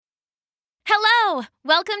Hello!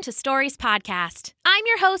 Welcome to Stories Podcast. I'm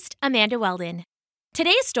your host, Amanda Weldon.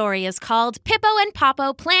 Today's story is called Pippo and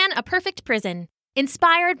Poppo Plan a Perfect Prison,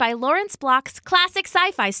 inspired by Lawrence Block's classic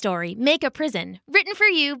sci-fi story, Make a Prison, written for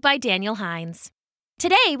you by Daniel Hines.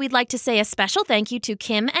 Today, we'd like to say a special thank you to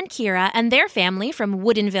Kim and Kira and their family from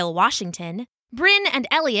Woodinville, Washington, Bryn and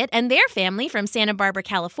Elliot and their family from Santa Barbara,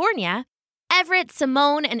 California, Everett,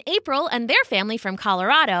 Simone, and April and their family from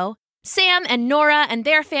Colorado, Sam and Nora and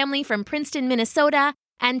their family from Princeton, Minnesota,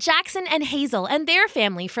 and Jackson and Hazel and their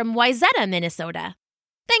family from Wayzata, Minnesota.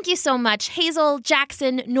 Thank you so much, Hazel,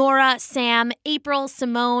 Jackson, Nora, Sam, April,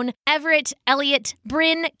 Simone, Everett, Elliot,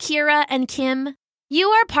 Bryn, Kira, and Kim. You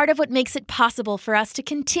are part of what makes it possible for us to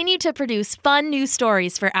continue to produce fun new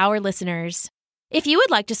stories for our listeners. If you would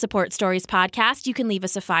like to support Stories Podcast, you can leave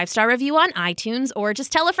us a 5-star review on iTunes or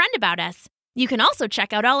just tell a friend about us. You can also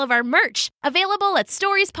check out all of our merch, available at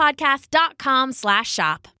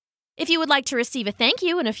storiespodcast.com/shop. If you would like to receive a thank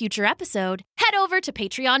you in a future episode, head over to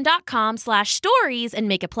patreon.com/stories and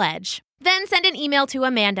make a pledge. Then send an email to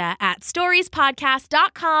Amanda at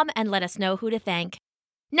storiespodcast.com and let us know who to thank.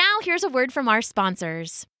 Now here's a word from our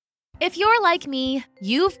sponsors. If you're like me,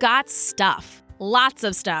 you've got stuff. Lots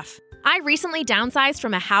of stuff. I recently downsized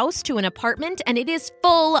from a house to an apartment, and it is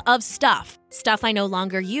full of stuff. Stuff I no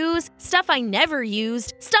longer use, stuff I never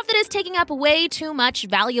used, stuff that is taking up way too much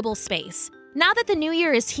valuable space. Now that the new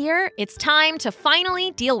year is here, it's time to finally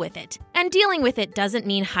deal with it. And dealing with it doesn't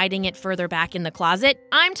mean hiding it further back in the closet.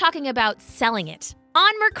 I'm talking about selling it.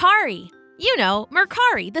 On Mercari. You know,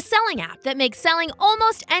 Mercari, the selling app that makes selling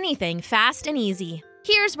almost anything fast and easy.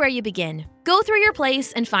 Here's where you begin. Go through your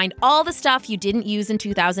place and find all the stuff you didn't use in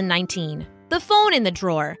 2019. The phone in the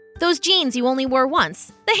drawer, those jeans you only wore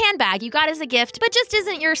once, the handbag you got as a gift but just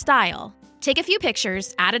isn't your style. Take a few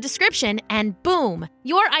pictures, add a description, and boom,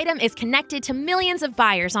 your item is connected to millions of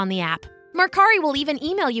buyers on the app. Mercari will even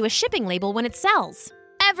email you a shipping label when it sells.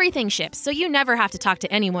 Everything ships, so you never have to talk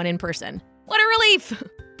to anyone in person. What a relief!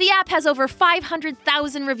 The app has over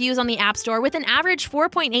 500,000 reviews on the App Store with an average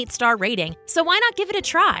 4.8-star rating, so why not give it a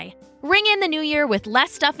try? Ring in the new year with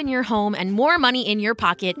less stuff in your home and more money in your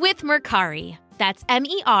pocket with Mercari. That's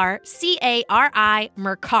Mercari,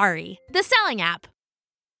 Mercari, the selling app.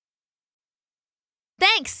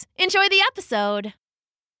 Thanks! Enjoy the episode!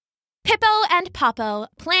 Pippo and Poppo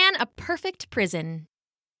Plan a Perfect Prison.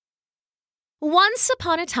 Once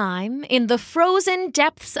upon a time, in the frozen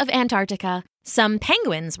depths of Antarctica, some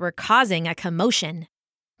penguins were causing a commotion.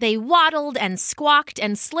 They waddled and squawked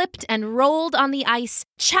and slipped and rolled on the ice,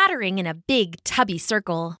 chattering in a big, tubby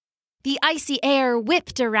circle. The icy air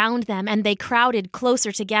whipped around them, and they crowded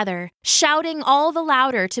closer together, shouting all the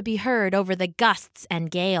louder to be heard over the gusts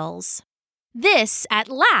and gales. This, at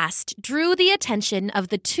last, drew the attention of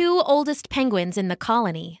the 2 oldest penguins in the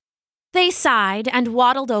colony. They sighed and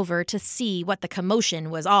waddled over to see what the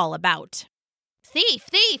commotion was all about. "Thief,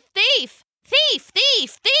 thief, thief! Thief,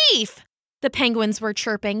 thief, thief!" the penguins were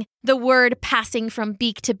chirping, the word passing from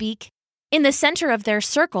beak to beak. In the center of their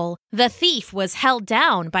circle, the thief was held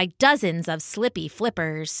down by dozens of slippy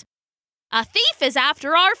flippers. "A thief is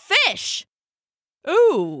after our fish!"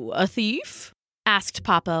 "Oh, a thief?" asked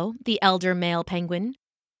Poppo, the elder male penguin.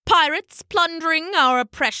 "Pirates plundering our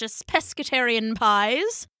precious pescatarian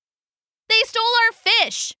pies?" "They stole our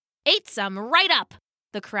fish! Ate some right up,"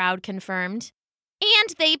 the crowd confirmed.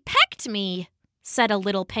 "And they pecked me," said a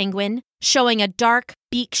little penguin, showing a dark,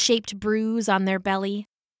 beak-shaped bruise on their belly.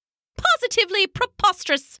 "Positively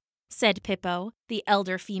preposterous," said Pippo, the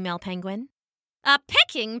elder female penguin. "A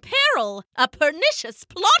pecking peril, a pernicious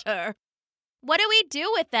plotter." "What do we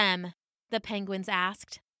do with them?" the penguins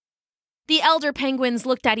asked. The elder penguins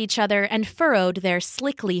looked at each other and furrowed their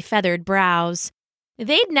slickly feathered brows.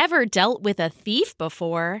 They'd never dealt with a thief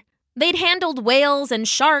before. They'd handled whales and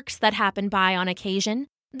sharks that happened by on occasion.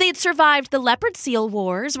 They'd survived the leopard seal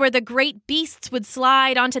wars where the great beasts would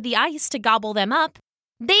slide onto the ice to gobble them up.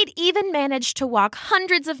 They'd even managed to walk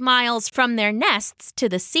hundreds of miles from their nests to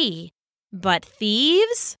the sea. But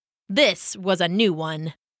thieves? This was a new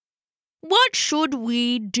one. "What should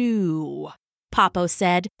we do?" Poppo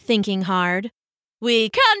said, thinking hard. "We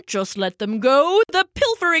can't just let them go. The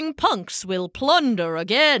pilfering punks will plunder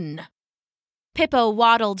again." Pippo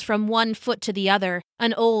waddled from one foot to the other,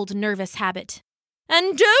 an old nervous habit.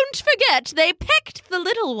 "And don't forget they pecked the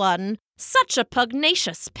little one. Such a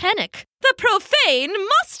pugnacious panic. The profane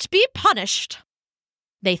must be punished."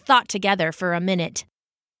 They thought together for a minute.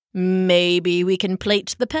 "Maybe we can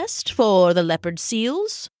plate the pest for the leopard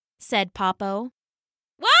seals," said Poppo.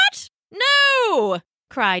 "What? No!"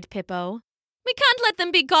 cried Pippo. "We can't let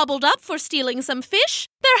them be gobbled up for stealing some fish.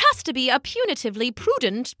 There has to be a punitively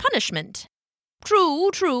prudent punishment."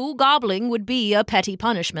 True, gobbling would be a petty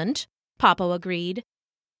punishment, Poppo agreed.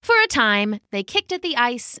 For a time, they kicked at the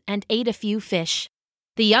ice and ate a few fish.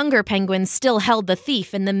 The younger penguins still held the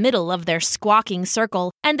thief in the middle of their squawking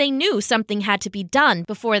circle, and they knew something had to be done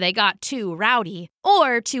before they got too rowdy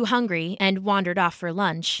or too hungry and wandered off for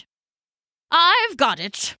lunch. "I've got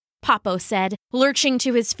it," Poppo said, lurching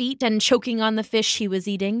to his feet and choking on the fish he was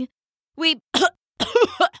eating.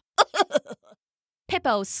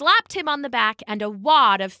 Pippo slapped him on the back, and a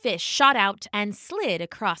wad of fish shot out and slid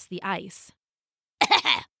across the ice.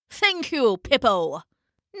 "Thank you, Pippo."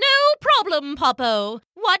 "No problem, Poppo.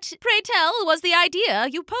 What, pray tell, was the idea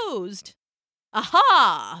you posed?"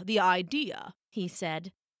 "Aha, the idea," he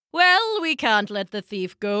said. "Well, we can't let the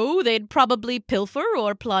thief go. They'd probably pilfer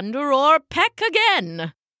or plunder or peck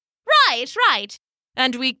again." Right.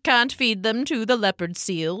 "And we can't feed them to the leopard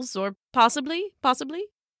seals, or possibly?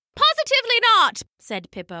 "Positively not,"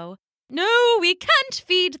 said Pippo. "No, we can't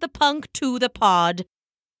feed the punk to the pod."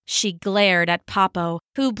 She glared at Poppo,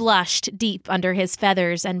 who blushed deep under his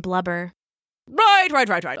feathers and blubber. Right.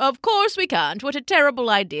 Of course we can't. What a terrible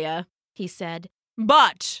idea," he said.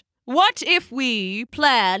 "But what if we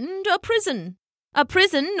planned a prison? A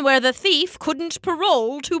prison where the thief couldn't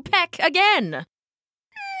parole to peck again?"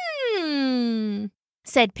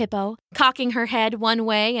 Said Pippo, cocking her head one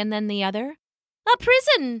way and then the other. "A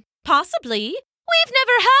prison, possibly. We've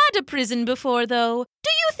never had a prison before, though. Do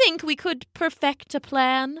you think we could perfect a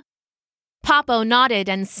plan?" Poppo nodded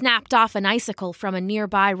and snapped off an icicle from a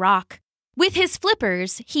nearby rock. With his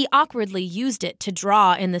flippers, he awkwardly used it to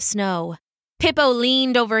draw in the snow. Pippo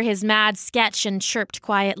leaned over his mad sketch and chirped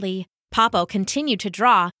quietly. Poppo continued to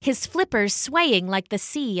draw, his flippers swaying like the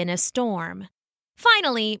sea in a storm.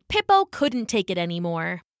 Finally, Pippo couldn't take it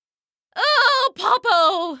anymore. "Oh,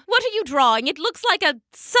 Poppo, what are you drawing? It looks like a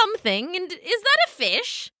something, and is that a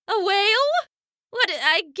fish? A whale? What?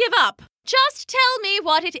 I give up. Just tell me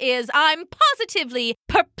what it is. I'm positively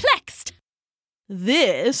perplexed."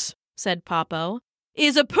 "This," said Poppo,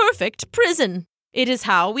 "is a perfect prison. It is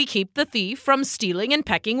how we keep the thief from stealing and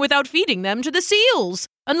pecking without feeding them to the seals.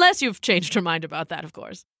 Unless you've changed your mind about that, of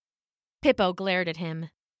course." Pippo glared at him.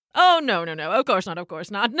 "Oh, no. Of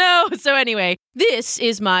course not. No. So anyway, this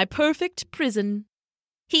is my perfect prison."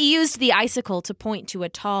 He used the icicle to point to a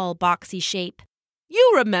tall, boxy shape.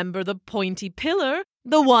 "You remember the pointy pillar?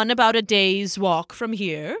 The one about a day's walk from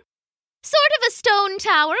here?" "Sort of a stone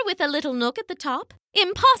tower with a little nook at the top.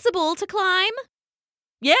 Impossible to climb?"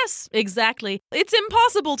 "Yes, exactly. It's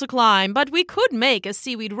impossible to climb, but we could make a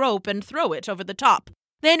seaweed rope and throw it over the top.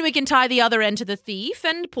 Then we can tie the other end to the thief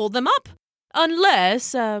and pull them up.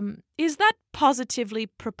 Unless, is that positively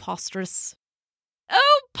preposterous?"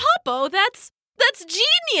 "Oh, Poppo, that's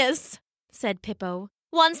genius," said Pippo.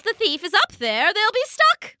 "Once the thief is up there, they'll be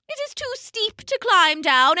stuck. It is too steep to climb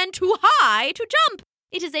down and too high to jump.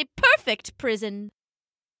 It is a perfect prison."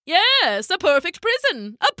 "Yes, a perfect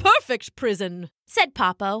prison, said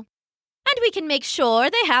Poppo. "And we can make sure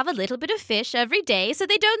they have a little bit of fish every day so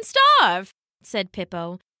they don't starve," said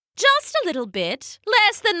Pippo. "Just a little bit,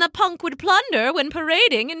 less than the punk would plunder when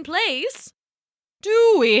parading in place."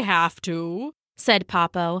 "Do we have to?" said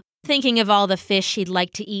Poppo, thinking of all the fish he'd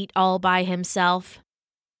like to eat all by himself.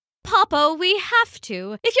 "Poppo, we have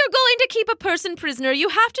to. If you're going to keep a person prisoner, you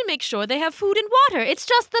have to make sure they have food and water. It's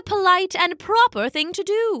just the polite and proper thing to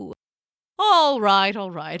do." All right.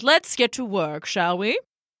 Let's get to work, shall we?"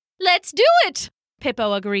 "Let's do it,"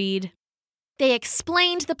 Pippo agreed. They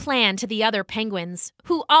explained the plan to the other penguins,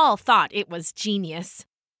 who all thought it was genius.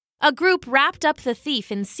 A group wrapped up the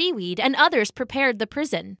thief in seaweed and others prepared the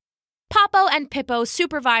prison. Poppo and Pippo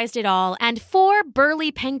supervised it all, and 4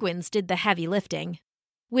 burly penguins did the heavy lifting.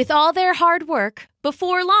 With all their hard work,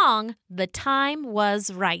 before long, the time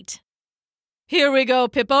was right. "Here we go,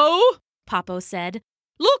 Pippo," Poppo said.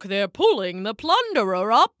 "Look, they're pulling the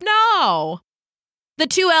plunderer up now." The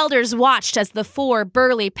 2 elders watched as the 4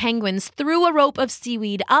 burly penguins threw a rope of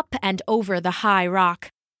seaweed up and over the high rock.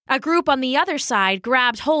 A group on the other side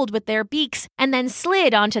grabbed hold with their beaks and then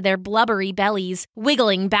slid onto their blubbery bellies,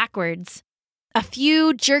 wiggling backwards. A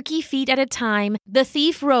few jerky feet at a time, the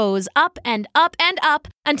thief rose up and up and up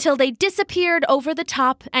until they disappeared over the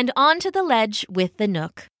top and onto the ledge with the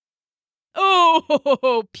nook.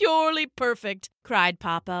 "Oh, purely perfect," cried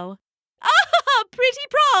Poppo. "Ah, pretty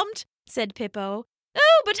prompt," said Pippo.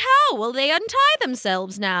 "Oh, but how will they untie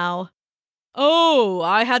themselves now?" "Oh,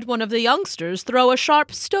 I had one of the youngsters throw a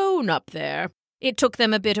sharp stone up there. It took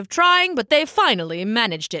them a bit of trying, but they finally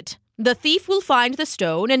managed it. The thief will find the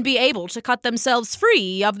stone and be able to cut themselves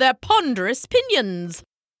free of their ponderous pinions."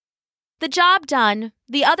 The job done,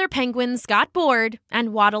 the other penguins got bored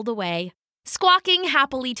and waddled away. squawking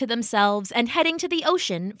happily to themselves and heading to the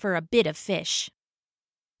ocean for a bit of fish.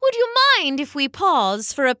 "Would you mind if we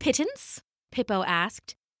pause for a pittance?" Pippo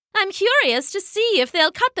asked. "I'm curious to see if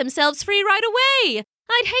they'll cut themselves free right away.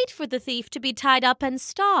 I'd hate for the thief to be tied up and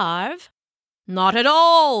starve." "Not at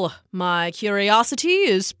all. My curiosity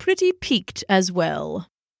is pretty piqued as well."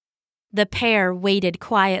 The pair waited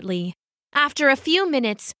quietly. After a few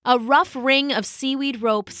minutes, a rough ring of seaweed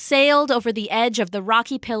rope sailed over the edge of the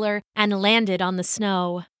rocky pillar and landed on the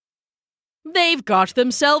snow. "They've got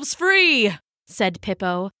themselves free," said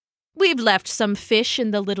Pippo. "We've left some fish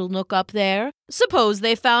in the little nook up there. Suppose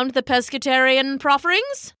they found the pescatarian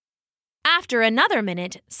profferings?" After another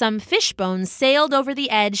minute, some fish bones sailed over the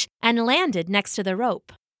edge and landed next to the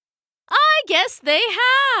rope. "I guess they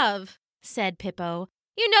have," said Pippo.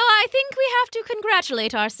 "You know, I think we have to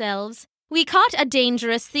congratulate ourselves. We caught a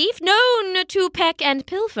dangerous thief known to peck and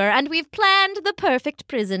pilfer, and we've planned the perfect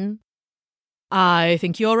prison." "I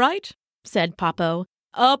think you're right," said Poppo.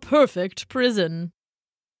 "A perfect prison."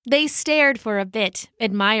 They stared for a bit,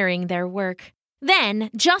 admiring their work. Then,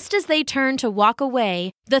 just as they turned to walk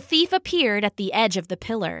away, the thief appeared at the edge of the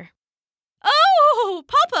pillar. "Oh,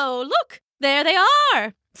 Poppo, look! There they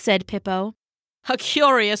are," said Pippo. "A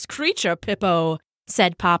curious creature, Pippo,"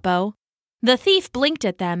 said Poppo. The thief blinked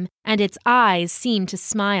at them, and its eyes seemed to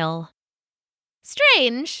smile.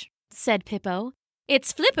 "Strange," said Pippo.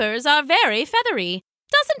 "Its flippers are very feathery.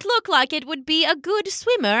 Doesn't look like it would be a good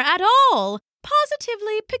swimmer at all.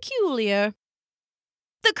 Positively peculiar."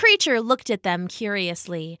 The creature looked at them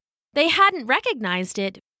curiously. They hadn't recognized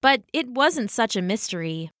it, but it wasn't such a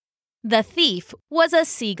mystery. The thief was a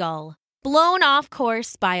seagull, blown off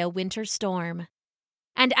course by a winter storm.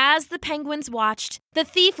 And as the penguins watched, the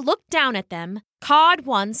thief looked down at them, cawed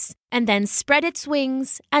once, and then spread its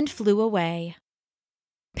wings and flew away.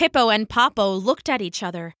 Pippo and Poppo looked at each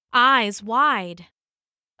other, eyes wide.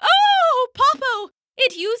 "Oh, Poppo!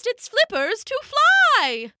 It used its flippers to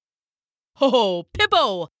fly!" "Oh,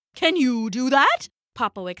 Pippo! Can you do that?"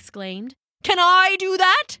 Poppo exclaimed. "Can I do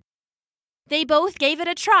that?" They both gave it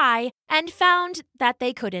a try and found that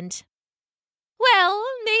they couldn't. "Well,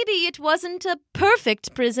 maybe it wasn't a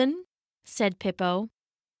perfect prison," said Pippo.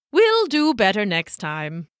 "We'll do better next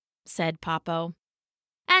time," said Poppo.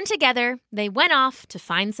 And together they went off to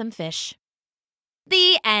find some fish.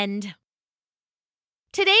 The end.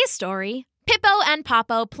 Today's story, Pippo and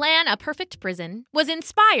Poppo Plan a Perfect Prison, was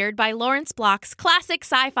inspired by Lawrence Block's classic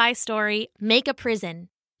sci-fi story, Make a Prison.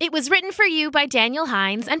 It was written for you by Daniel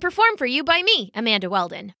Hines and performed for you by me, Amanda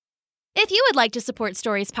Weldon. If you would like to support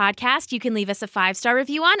Stories Podcast, you can leave us a 5-star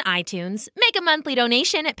review on iTunes, make a monthly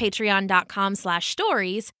donation at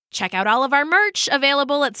patreon.com/stories, check out all of our merch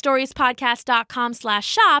available at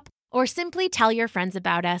storiespodcast.com/shop, or simply tell your friends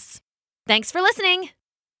about us. Thanks for listening!